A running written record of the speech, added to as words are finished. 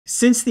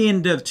Since the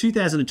end of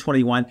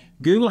 2021,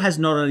 Google has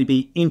not only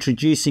been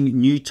introducing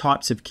new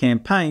types of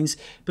campaigns,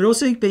 but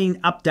also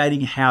been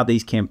updating how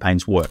these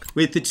campaigns work.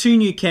 With the two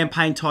new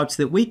campaign types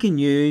that we can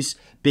use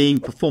being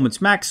Performance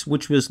Max,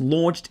 which was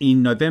launched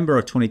in November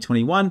of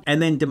 2021,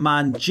 and then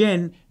Demand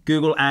Gen,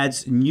 Google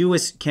Ads'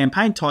 newest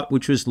campaign type,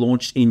 which was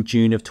launched in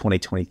June of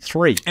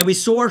 2023. And we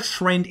saw a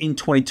trend in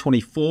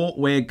 2024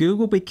 where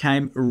Google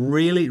became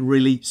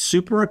really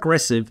super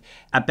aggressive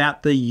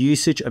about the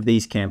usage of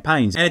these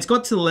campaigns. And it's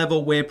got to the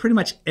level where pretty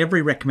much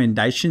every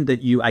recommendation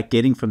that you are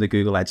getting from the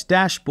Google Ads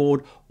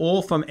dashboard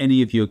or from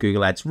any of your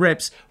Google Ads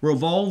reps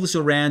revolves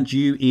around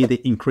you either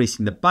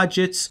increasing the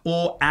budgets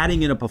or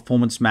adding in a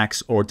Performance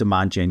Max or a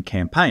Demand Gen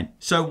campaign.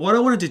 So what I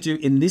wanted to do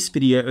in this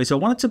video is I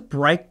wanted to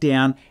break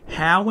down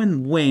how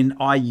and when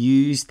I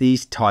use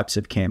these types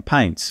of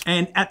campaigns.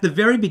 And at the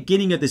very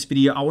beginning of this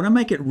video, I want to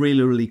make it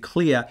really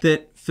clear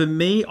that for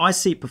me, I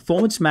see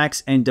Performance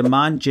Max and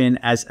Demand Gen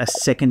as a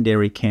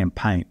secondary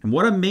campaign. And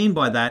what I mean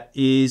by that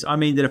is, I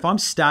mean that if I'm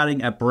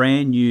starting a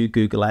brand new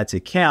Google Ads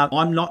account,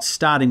 I'm not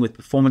starting with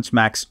Performance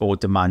Max or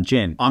Demand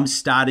Gen. I'm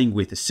starting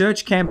with a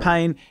search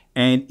campaign.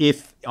 And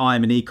if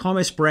I'm an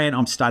e-commerce brand,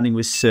 I'm starting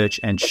with search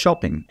and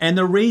shopping. And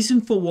the reason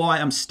for why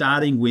I'm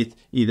starting with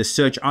either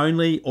search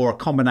only or a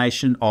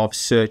combination of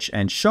search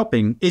and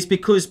shopping is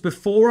because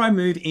before I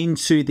move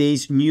into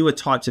these newer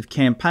types of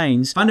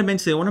campaigns,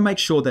 fundamentally, I want to make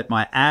sure that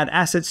my ad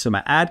assets, so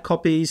my ad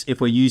copies,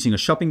 if we're using a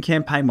shopping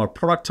campaign, my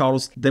product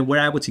titles, that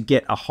we're able to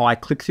get a high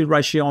click-through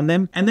ratio on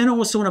them. And then I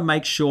also want to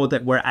make sure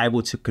that we're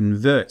able to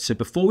convert. So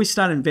before we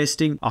start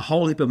investing a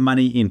whole heap of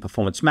money in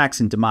Performance Max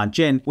and Demand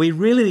Gen, we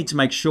really need to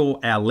make sure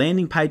our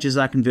landing pages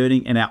are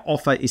converting and our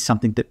offer is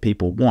something that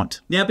people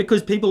want. Now,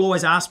 because people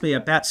always ask me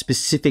about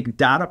specific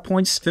data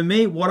points, for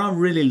me, what I'm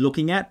really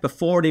looking at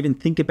before I'd even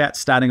think about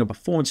starting a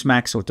Performance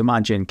Max or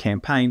Demand Gen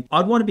campaign,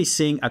 I'd want to be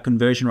seeing a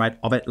conversion rate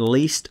of at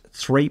least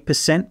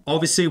 3%.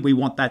 Obviously, we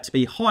want that to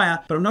be higher,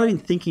 but I'm not even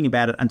thinking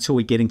about it until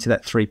we get into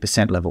that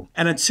 3% level.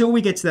 And until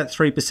we get to that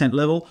 3%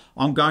 level,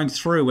 I'm going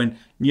through and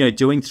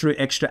doing through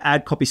extra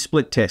ad copy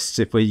split tests.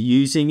 If we're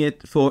using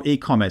it for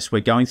e-commerce,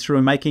 we're going through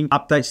and making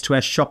updates to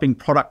our shopping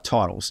product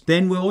titles.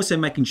 Then we're also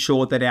making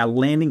sure that our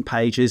landing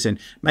pages and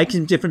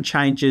making different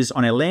changes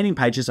on our landing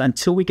pages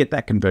until we get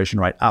that conversion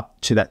rate up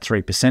to that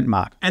 3%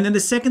 mark. And then the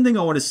second thing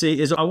I want to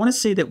see is I want to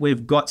see that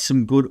we've got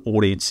some good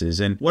audiences.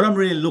 And what I'm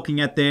really looking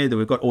at there, that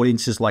we've got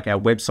audiences like our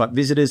website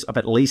visitors of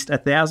at least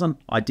 1,000,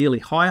 ideally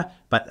higher,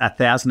 but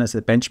 1,000 as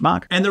the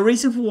benchmark. And the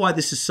reason for why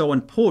this is so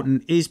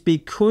important is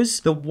because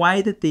the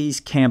way that these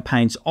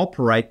campaigns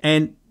operate,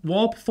 and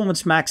while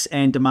Performance Max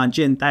and Demand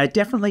Gen, they are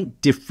definitely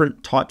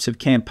different types of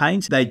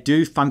campaigns. They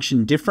do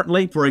function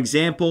differently. For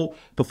example,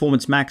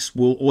 Performance Max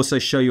will also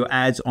show your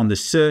ads on the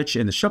search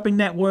and the shopping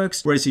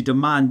networks, whereas your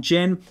Demand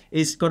Gen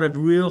is got a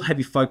real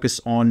heavy focus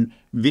on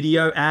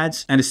video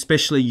ads and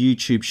especially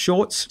YouTube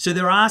Shorts. So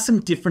there are some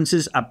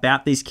differences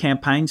about these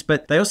campaigns,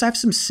 but they also have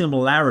some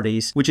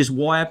similarities, which is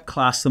why I've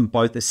classed them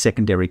both as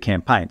secondary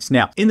campaigns.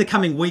 Now, in the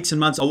coming weeks and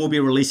months, I will be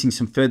releasing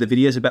some further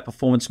videos about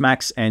Performance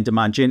Max and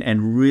Demand Gen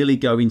and really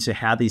go into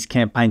how these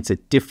campaigns are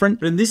different.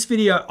 But in this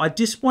video, I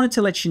just wanted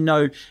to let you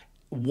know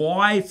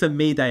why for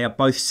me they are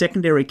both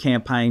secondary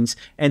campaigns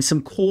and some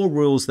core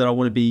rules that I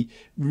want to be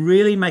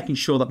really making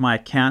sure that my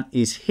account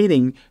is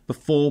hitting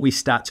before we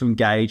start to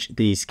engage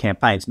these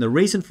campaigns. And the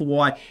reason for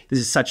why this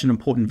is such an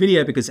important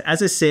video, because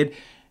as I said,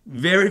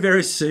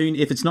 very soon,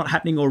 if it's not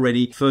happening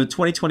already, for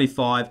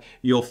 2025,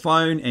 your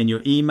phone and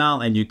your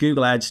email and your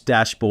Google Ads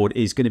dashboard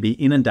is going to be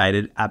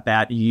inundated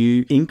about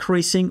you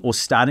increasing or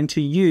starting to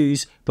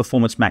use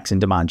Performance Max and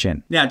Demand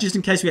Gen. Now, just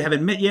in case we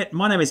haven't met yet,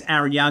 my name is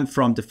Aaron Young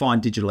from Define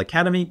Digital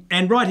Academy,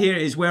 and right here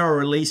is where I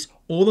release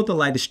all of the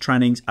latest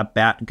trainings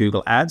about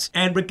Google Ads.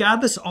 And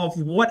regardless of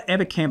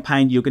whatever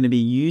campaign you're going to be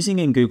using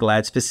in Google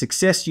Ads for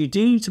success, you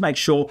do need to make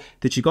sure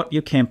that you've got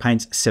your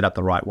campaigns set up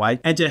the right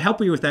way. And to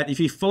help you with that, if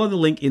you follow the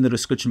link in the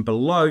description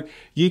below,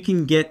 you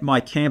can get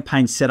my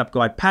campaign setup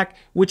guide pack,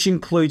 which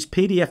includes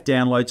PDF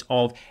downloads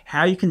of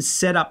how you can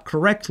set up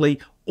correctly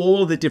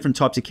all the different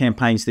types of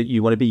campaigns that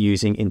you want to be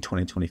using in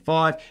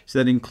 2025. So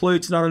that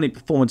includes not only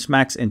Performance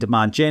Max and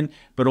Demand Gen,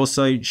 but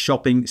also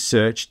shopping,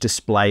 search,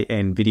 display,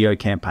 and video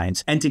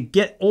campaigns. And to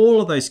get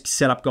all of those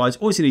setup guides,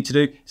 all you need to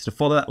do is to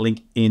follow that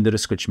link in the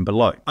description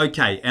below.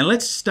 Okay, and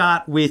let's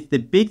start with the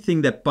big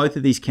thing that both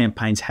of these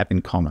campaigns have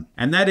in common.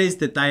 And that is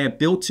that they are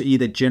built to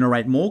either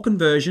generate more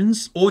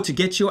conversions or to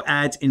get your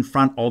ads in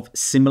front of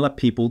similar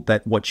people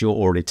that what you're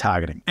already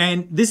targeting.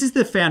 And this is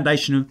the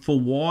foundation for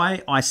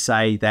why I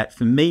say that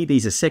for me,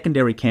 these are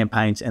secondary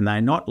campaigns and they're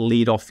not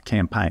lead-off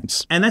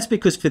campaigns. And that's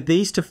because for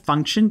these to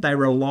function, they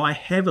rely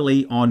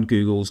heavily on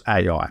Google's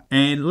AI.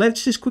 And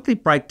let's just quickly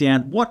break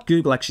down what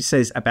Google actually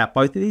says about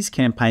both of these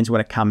campaigns when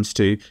it comes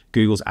to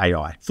Google's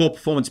AI. For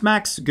Performance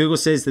Max, Google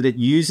says that it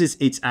uses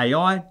its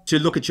AI to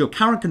look at your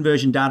current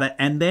conversion data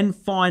and then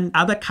find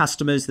other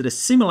customers that are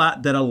similar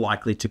that are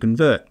likely to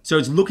convert. So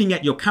it's looking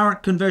at your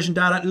current conversion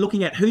data,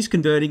 looking at who's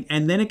converting,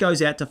 and then it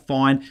goes out to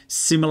find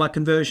similar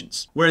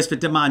conversions. Whereas for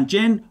Demand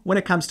Gen, when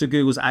it comes to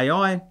Google's AI,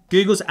 AI.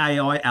 Google's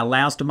AI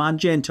allows Demand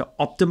Gen to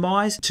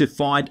optimize to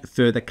find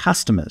further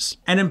customers.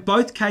 And in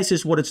both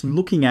cases, what it's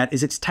looking at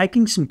is it's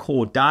taking some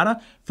core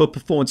data. For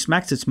Performance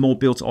Max, it's more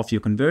built off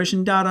your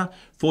conversion data.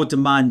 For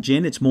Demand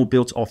Gen, it's more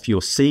built off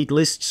your seed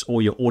lists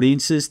or your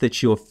audiences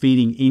that you're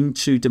feeding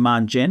into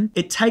Demand Gen.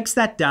 It takes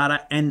that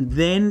data and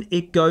then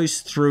it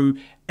goes through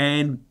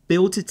and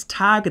builds its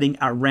targeting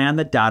around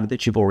the data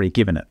that you've already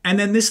given it. And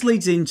then this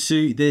leads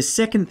into the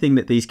second thing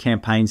that these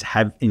campaigns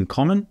have in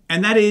common,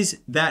 and that is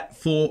that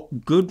for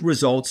good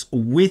results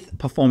with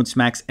Performance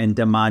Max and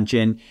Demand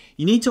Gen,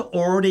 you need to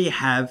already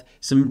have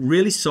some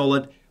really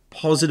solid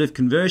positive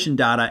conversion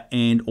data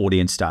and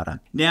audience data.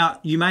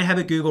 Now, you may have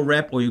a Google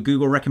rep or your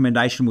Google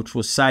recommendation, which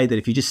will say that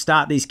if you just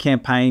start these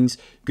campaigns,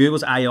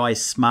 Google's AI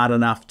is smart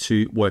enough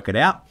to work it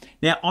out.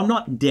 Now, I'm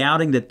not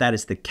doubting that that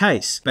is the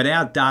case, but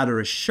our data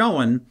is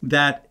showing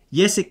that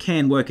yes, it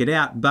can work it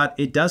out, but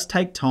it does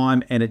take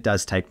time and it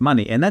does take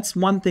money. And that's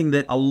one thing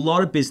that a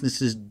lot of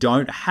businesses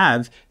don't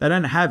have. They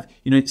don't have,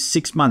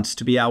 6 months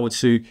to be able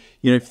to,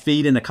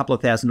 feed in a couple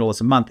of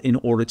 $1,000s a month in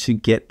order to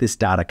get this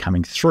data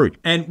coming through.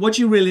 And what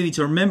you really need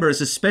to remember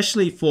is,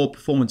 especially for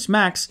Performance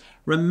Max,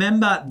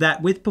 remember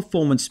that with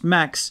Performance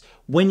Max,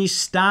 when you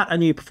start a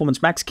new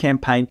Performance Max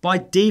campaign, by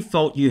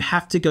default, you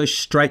have to go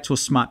straight to a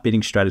smart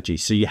bidding strategy.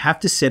 So you have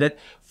to set it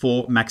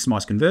for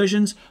maximize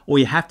conversions, or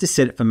you have to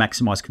set it for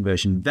maximize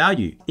conversion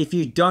value. If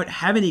you don't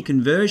have any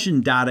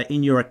conversion data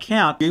in your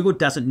account, Google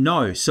doesn't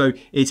know. So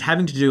it's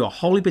having to do a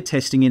whole heap of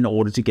testing in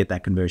order to get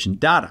that conversion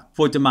data.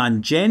 For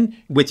Demand Gen,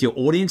 with your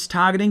audience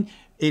targeting,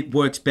 it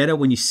works better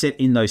when you set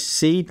in those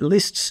seed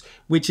lists,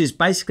 which is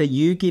basically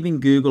you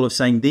giving Google of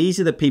saying, these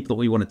are the people that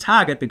we want to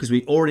target because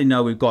we already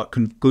know we've got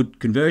good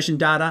conversion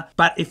data.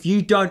 But if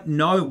you don't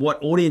know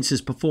what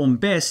audiences perform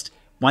best,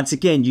 once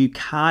again, you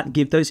can't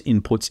give those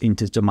inputs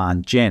into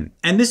Demand Gen.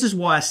 And this is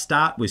why I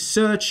start with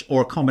search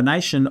or a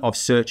combination of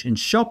search and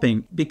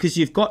shopping, because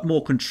you've got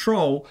more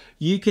control.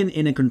 You can,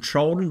 in a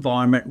controlled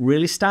environment,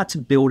 really start to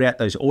build out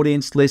those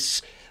audience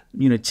lists,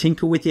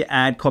 tinker with your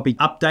ad copy,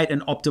 update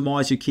and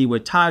optimize your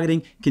keyword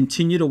targeting,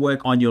 continue to work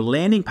on your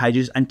landing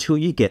pages until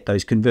you get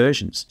those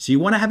conversions. So you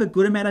want to have a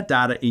good amount of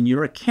data in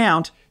your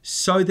account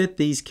so that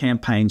these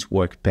campaigns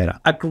work better.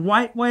 A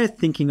great way of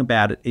thinking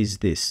about it is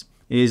this,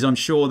 I'm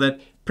sure that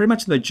pretty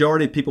much the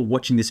majority of people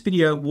watching this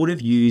video would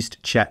have used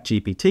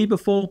ChatGPT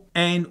before.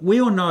 And we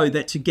all know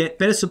that to get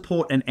better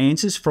support and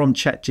answers from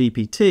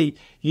ChatGPT,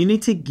 you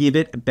need to give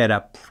it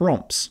better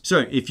prompts.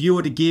 So if you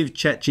were to give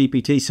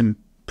ChatGPT some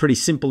pretty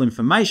simple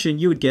information,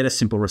 you would get a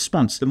simple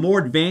response. The more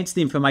advanced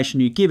the information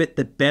you give it,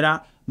 the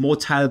better, more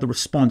tailored the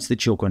response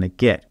that you're going to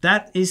get.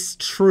 That is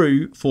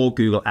true for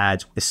Google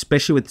Ads,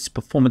 especially with its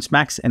Performance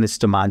Max and its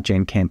Demand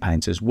Gen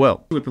campaigns as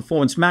well. With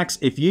Performance Max,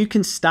 if you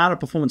can start a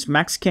Performance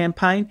Max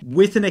campaign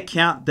with an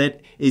account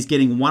that is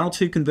getting 1 or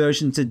 2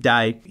 conversions a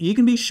day, you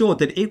can be sure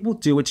that it will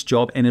do its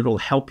job and it'll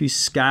help you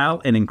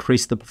scale and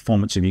increase the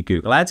performance of your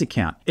Google Ads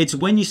account. It's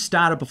when you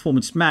start a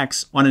Performance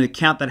Max on an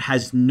account that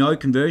has no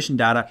conversion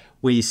data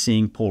where you're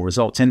seeing poor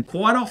results. And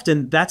quite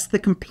often, that's the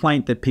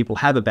complaint that people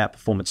have about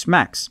Performance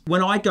Max.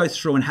 When I go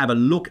through and have a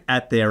look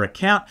at their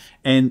account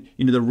and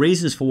the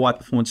reasons for why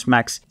Performance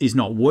Max is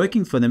not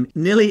working for them,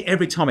 nearly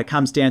every time it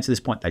comes down to this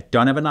point, they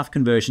don't have enough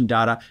conversion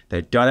data,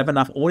 they don't have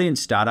enough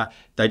audience data,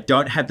 they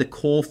don't have the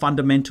core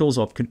fundamentals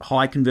of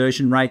high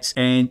conversion rates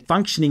and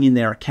functioning in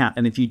their account.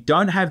 And if you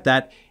don't have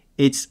that,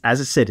 it's, as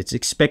I said, it's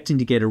expecting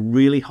to get a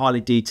really highly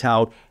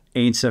detailed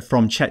answer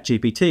from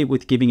ChatGPT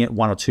with giving it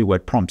 1 or 2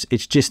 word prompts.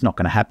 It's just not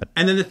going to happen.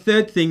 And then the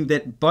third thing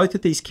that both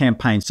of these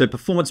campaigns, so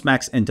Performance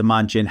Max and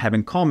Demand Gen, have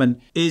in common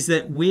is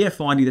that we are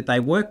finding that they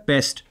work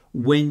best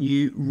when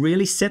you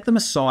really set them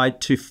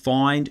aside to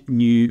find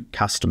new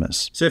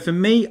customers. So for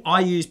me, I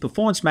use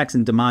Performance Max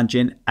and Demand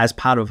Gen as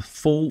part of a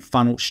full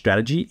funnel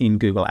strategy in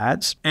Google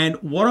Ads. And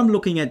what I'm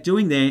looking at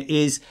doing there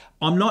is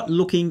I'm not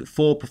looking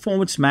for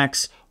Performance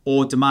Max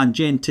or Demand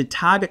Gen to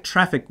target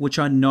traffic which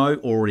I know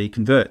already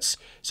converts.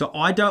 So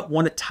I don't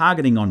want it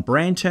targeting on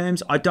brand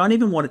terms. I don't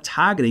even want it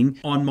targeting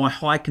on my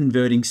high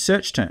converting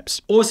search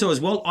terms. Also as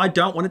well, I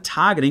don't want it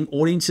targeting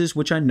audiences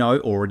which I know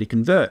already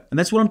convert. And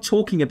that's what I'm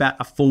talking about,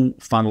 a full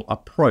funnel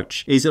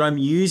approach, is that I'm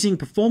using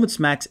Performance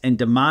Max and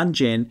Demand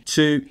Gen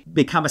to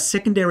become a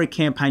secondary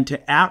campaign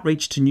to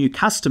outreach to new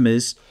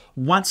customers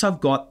once I've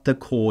got the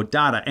core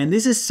data. And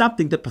this is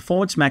something that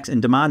Performance Max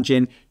and Demand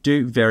Gen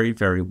do very,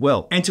 very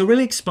well. And to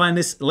really explain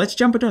this, let's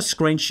jump into a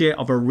screen share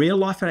of a real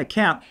life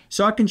account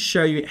so I can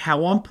show you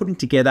how I'm putting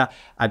together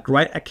a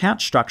great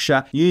account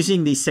structure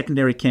using these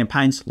secondary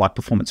campaigns like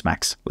Performance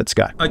Max. Let's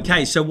go.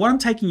 Okay, so what I'm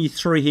taking you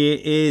through here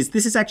is,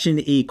 this is actually an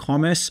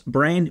e-commerce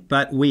brand,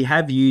 but we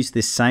have used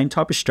this same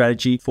type of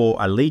strategy for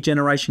a lead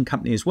generation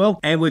company as well.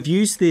 And we've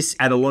used this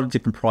at a lot of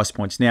different price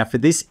points. Now for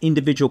this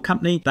individual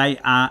company, they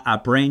are a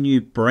brand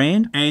new brand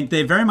and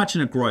they're very much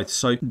in a growth.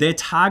 So their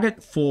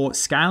target for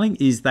scaling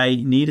is they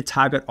need a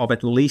target of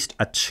at least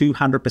a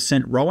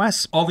 200%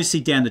 ROAS. Obviously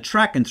down the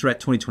track and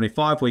throughout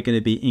 2025, we're going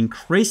to be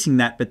increasing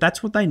that, but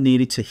that's what they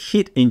needed to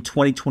hit in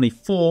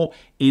 2024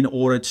 in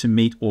order to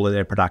meet all of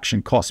their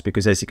production costs.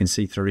 Because as you can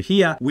see through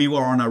here, we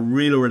were on a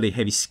really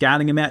heavy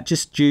scaling amount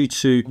just due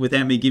to,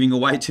 without me giving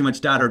away too much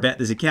data about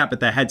this account, but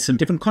they had some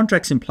different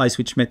contracts in place,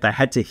 which meant they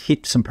had to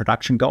hit some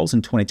production goals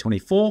in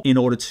 2024 in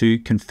order to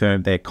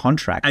confirm their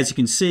contract. As you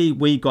can see,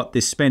 we got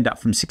this spend up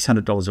from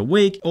 $600 a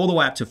week all the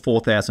way up to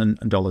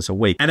 $4,000 a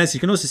week. And as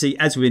you can also see,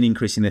 as we've been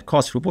increasing their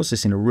costs, we've also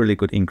seen a really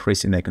good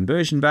increase in their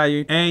conversion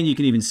value. And you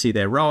can even see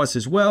their ROAS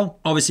as well.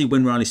 Obviously,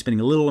 when we're only spending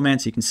a little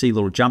amount, so you can see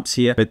little jumps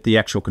here, but the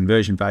actual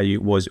conversion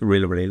value was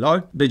really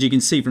low. But you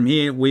can see from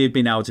here, we've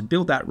been able to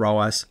build that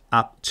ROAS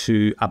up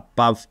to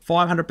above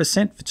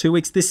 500% for 2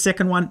 weeks. This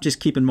second one, just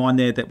keep in mind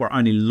there that we're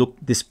only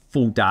this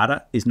full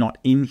data is not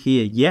in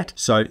here yet.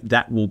 So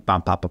that will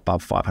bump up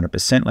above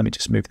 500%. Let me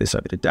just move this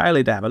over to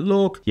daily to have a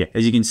look. Yeah,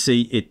 as you can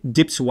see, it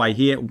dips away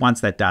here.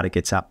 Once that data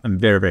gets up, I'm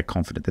very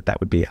confident that that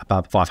would be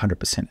above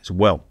 500% as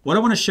well. What I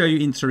want to show you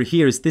in through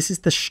here is this is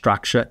the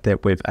structure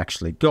that we've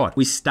actually got.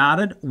 We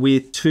started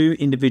with 2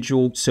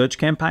 individual search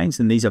campaigns,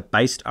 and these are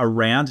based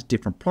around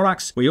different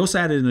products. We also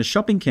added in a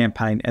shopping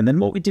campaign, and then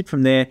what we did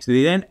from there, so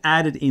we then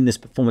added in this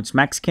Performance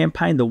Max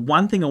campaign. The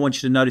one thing I want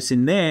you to notice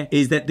in there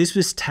is that this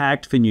was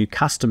tagged for new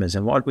customers.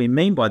 And what we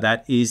mean by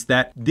that is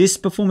that this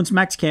Performance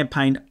Max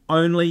campaign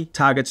only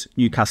targets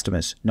new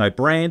customers, no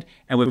brand.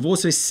 And we've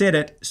also set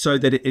it so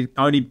that it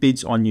only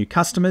bids on new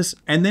customers.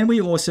 And then we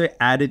also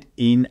added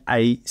in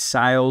a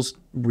sales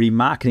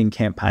remarketing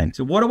campaign.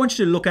 So what I want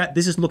you to look at,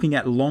 this is looking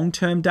at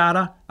long-term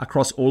data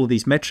across all of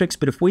these metrics.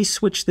 But if we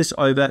switch this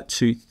over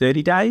to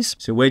 30 days,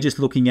 so we're just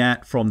looking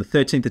at from the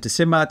 13th of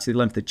December to the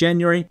 11th of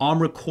January. I'm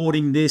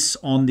recording this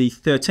on the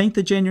 13th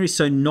of January,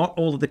 so not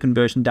all of the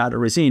conversion data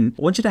is in.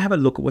 I want you to have a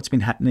look at what's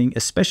been happening,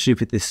 especially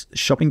with this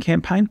shopping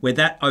campaign, where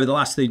that over the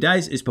last 30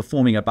 days is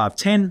performing above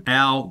 10.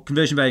 Our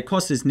conversion value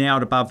cost is now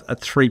at above a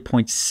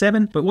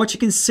 3.7. But what you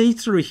can see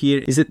through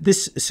here is that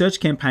this search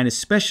campaign,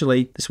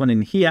 especially this one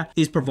in here,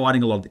 is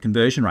providing a lot of the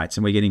conversion rates,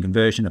 and we're getting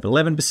conversion of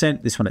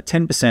 11%, this one at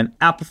 10%.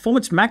 Our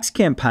Performance Max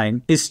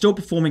campaign is still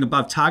performing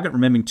above target.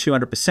 Remembering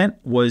 200%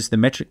 was the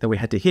metric that we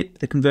had to hit.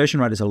 The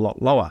conversion rate is a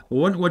lot lower.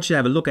 What you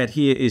have a look at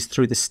here is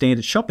through the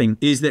standard shopping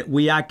is that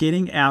we are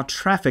getting our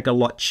traffic a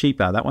lot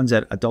cheaper. That one's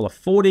at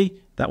 $1.40.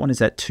 That one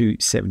is at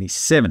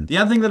 $2.77. The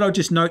other thing that I'll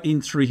just note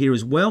in through here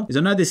as well is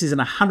I know this isn't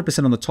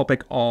 100% on the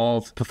topic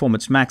of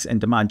Performance Max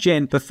and demand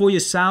gen, but for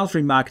your sales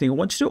remarketing, I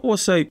want you to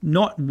also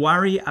not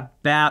worry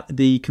about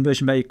the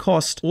conversion value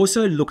cost.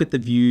 Also look at the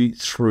view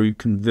through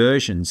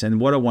conversions. And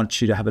what I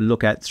want you to have a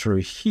look at through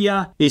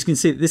here is you can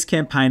see that this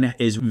campaign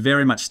is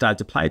very much started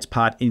to play its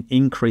part in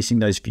increasing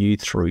those view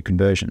through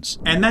conversions.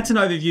 And that's an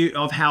overview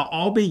of how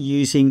I'll be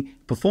using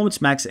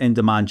Performance Max and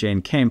demand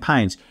gen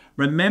campaigns.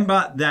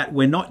 Remember that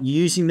we're not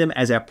using them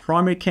as our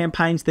primary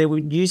campaigns. We're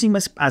using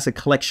them as a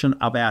collection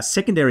of our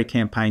secondary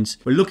campaigns.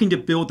 We're looking to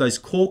build those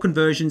core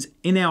conversions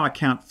in our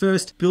account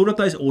first, build up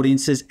those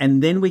audiences,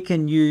 and then we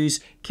can use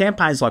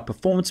campaigns like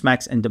Performance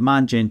Max and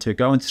demand gen to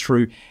go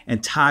through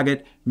and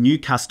target new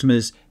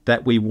customers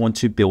that we want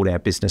to build our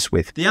business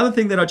with. The other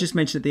thing that I just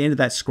mentioned at the end of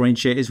that screen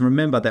share is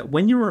remember that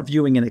when you're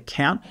reviewing an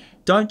account,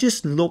 don't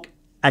just look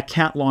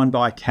account line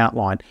by account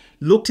line.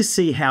 Look to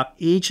see how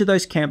each of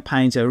those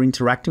campaigns are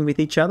interacting with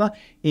each other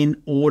in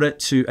order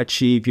to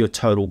achieve your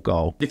total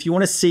goal. If you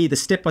want to see the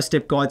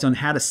step-by-step guides on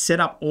how to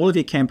set up all of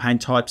your campaign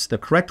types the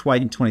correct way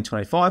in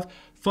 2025,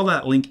 follow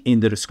that link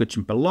in the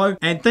description below.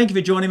 And thank you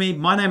for joining me.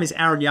 My name is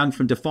Aaron Young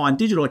from Define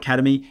Digital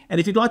Academy. And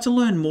if you'd like to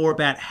learn more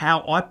about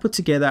how I put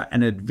together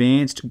an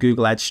advanced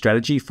Google Ads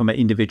strategy for my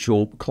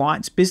individual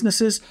clients'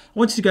 businesses, I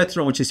want you to go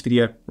through and watch this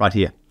video right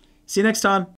here. See you next time.